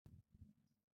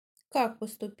Как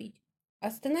поступить?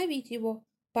 Остановить его,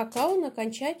 пока он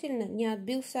окончательно не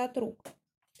отбился от рук.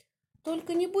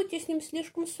 Только не будьте с ним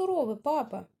слишком суровы,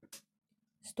 папа.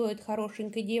 Стоит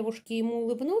хорошенькой девушке ему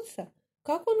улыбнуться,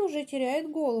 как он уже теряет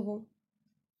голову.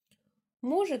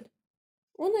 Может,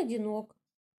 он одинок,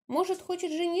 может,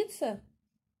 хочет жениться.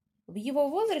 В его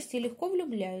возрасте легко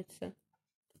влюбляются.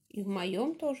 И в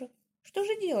моем тоже. Что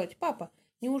же делать, папа?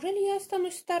 Неужели я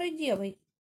останусь старой девой?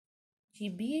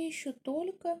 Тебе еще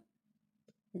только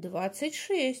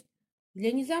 26.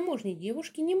 Для незамужней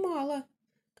девушки немало.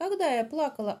 Когда я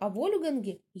плакала о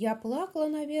Вольфганге, я плакала,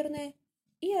 наверное,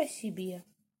 и о себе.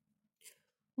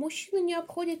 Мужчины не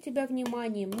обходят тебя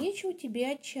вниманием, нечего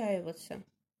тебе отчаиваться.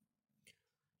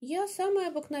 Я самая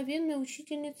обыкновенная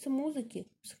учительница музыки,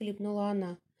 всхлипнула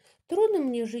она. Трудно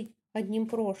мне жить одним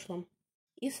прошлым.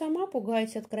 И сама,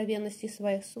 пугаясь откровенности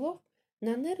своих слов,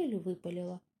 Наннерель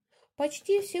выпалила.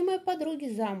 Почти все мои подруги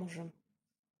замужем.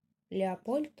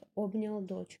 Леопольд обнял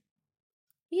дочь.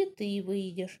 И ты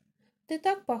выйдешь. Ты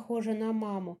так похожа на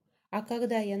маму. А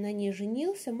когда я на ней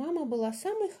женился, мама была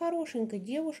самой хорошенькой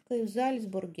девушкой в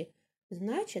Зальцбурге.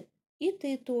 Значит, и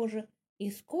ты тоже. И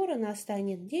скоро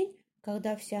настанет день,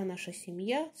 когда вся наша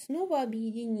семья снова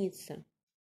объединится.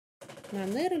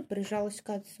 Наннерель прижалась к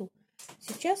отцу.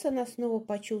 Сейчас она снова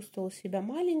почувствовала себя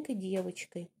маленькой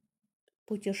девочкой,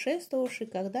 путешествовавшей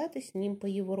когда-то с ним по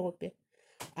Европе.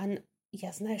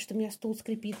 Я знаю, что у меня стул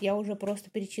скрипит, я уже просто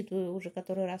перечитываю уже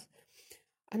который раз.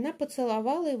 Она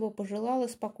поцеловала его, пожелала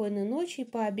спокойной ночи и,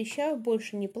 пообещав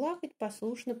больше не плакать,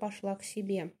 послушно пошла к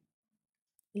себе.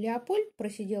 Леопольд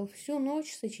просидел всю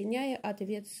ночь, сочиняя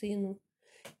ответ сыну.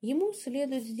 Ему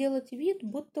следует сделать вид,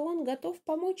 будто он готов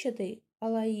помочь этой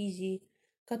Алоизии,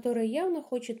 которая явно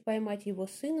хочет поймать его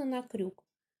сына на крюк,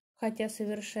 хотя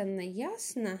совершенно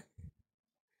ясно,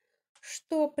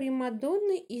 что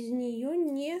примадонны из нее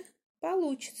не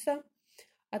получится.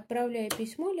 Отправляя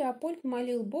письмо, Леопольд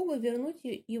молил Бога вернуть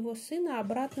его сына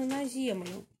обратно на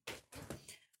землю.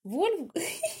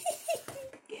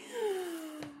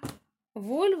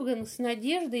 Вольфганг с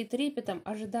надеждой и трепетом,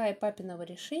 ожидая папиного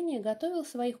решения, готовил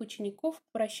своих учеников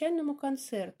к прощальному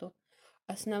концерту.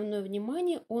 Основное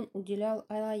внимание он уделял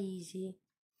Алоизии.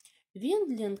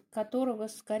 Вендлин, которого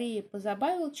скорее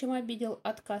позабавил, чем обидел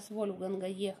отказ Вольфганга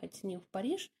ехать с ним в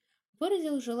Париж,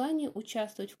 выразил желание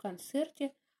участвовать в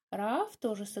концерте. Рааф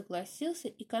тоже согласился,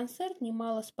 и концерт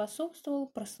немало способствовал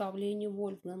прославлению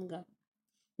Вольфганга.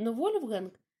 Но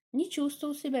Вольфганг не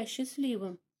чувствовал себя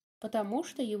счастливым, потому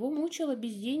что его мучило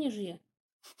безденежье.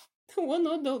 Он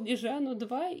отдал Дижану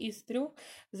 2 из 3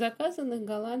 заказанных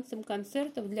голландцем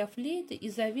концертов для флейты и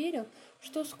заверил,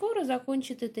 что скоро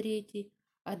закончит и 3-й.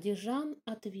 А Дижан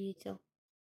ответил: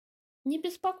 «Не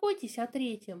беспокойтесь о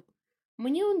 3-м.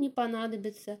 Мне он не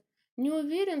понадобится. Не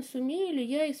уверен, сумею ли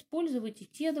я использовать и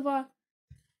те 2».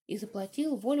 И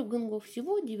заплатил Вольфгангу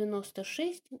всего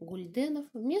 96 гульденов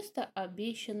вместо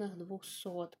обещанных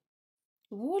 200.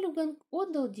 Вольфганг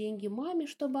отдал деньги маме,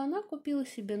 чтобы она купила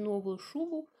себе новую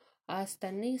шубу, а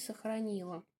остальные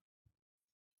сохранила.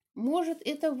 «Может,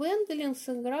 это Венделин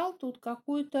сыграл тут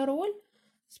какую-то роль?»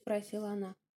 — спросила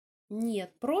она.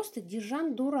 «Нет, просто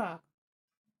Дижан дурак.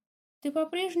 Ты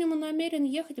по-прежнему намерен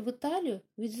ехать в Италию?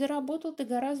 Ведь заработал ты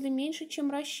гораздо меньше, чем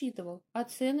рассчитывал, а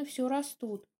цены все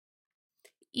растут».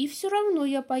 «И все равно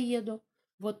я поеду.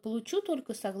 Вот получу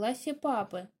только согласие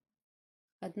папы».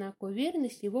 Однако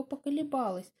уверенность его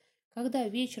поколебалась, когда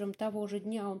вечером того же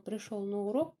дня он пришел на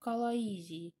урок к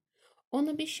Алоизии. Он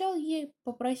обещал ей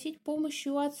попросить помощи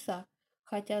у отца,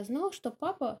 хотя знал, что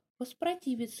папа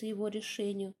воспротивится его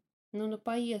решению, но на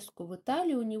поездку в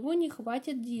Италию у него не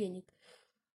хватит денег.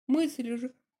 Мысль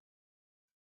же...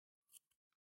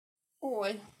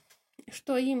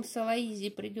 что им с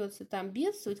Алоизией придется там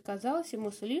бедствовать, казалось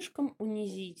ему слишком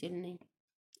унизительной.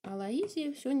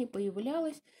 Алоизия все не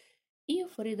появлялась, и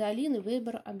Фридолин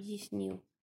Вебер объяснил.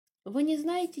 «Вы не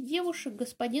знаете девушек,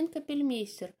 господин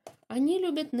капельмейстер. Они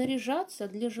любят наряжаться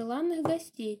для желанных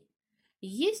гостей.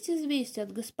 Есть известия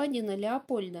от господина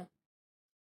Леопольда?»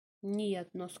 «Нет,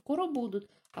 но скоро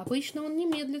будут. Обычно он не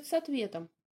медлит с ответом».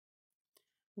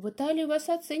 «В Италии вас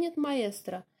оценят,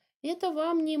 маэстро. Это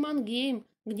вам не Мангейм,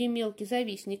 где мелкий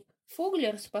завистник.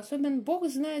 Фоглер способен бог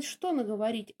знает что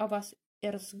наговорить о вас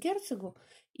эрцгерцогу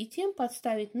и тем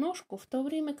подставить ножку, в то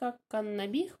время как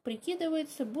Каннабих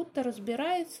прикидывается, будто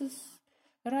разбивается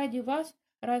ради вас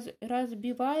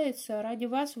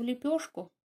в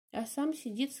лепешку, а сам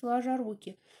сидит сложа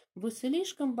руки. Вы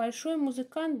слишком большой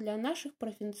музыкант для наших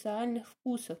провинциальных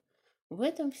вкусов. В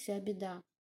этом вся беда».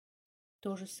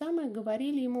 То же самое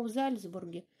говорили ему в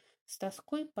Зальцбурге, с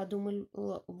тоской подумал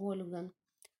Вольфганг.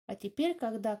 А теперь,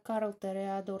 когда Карл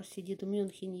Тореадор сидит в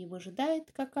Мюнхене и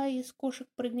выжидает, какая из кошек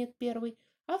прыгнет первой,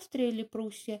 Австрия или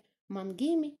Пруссия,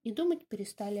 Мангейме и думать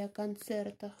перестали о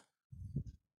концертах.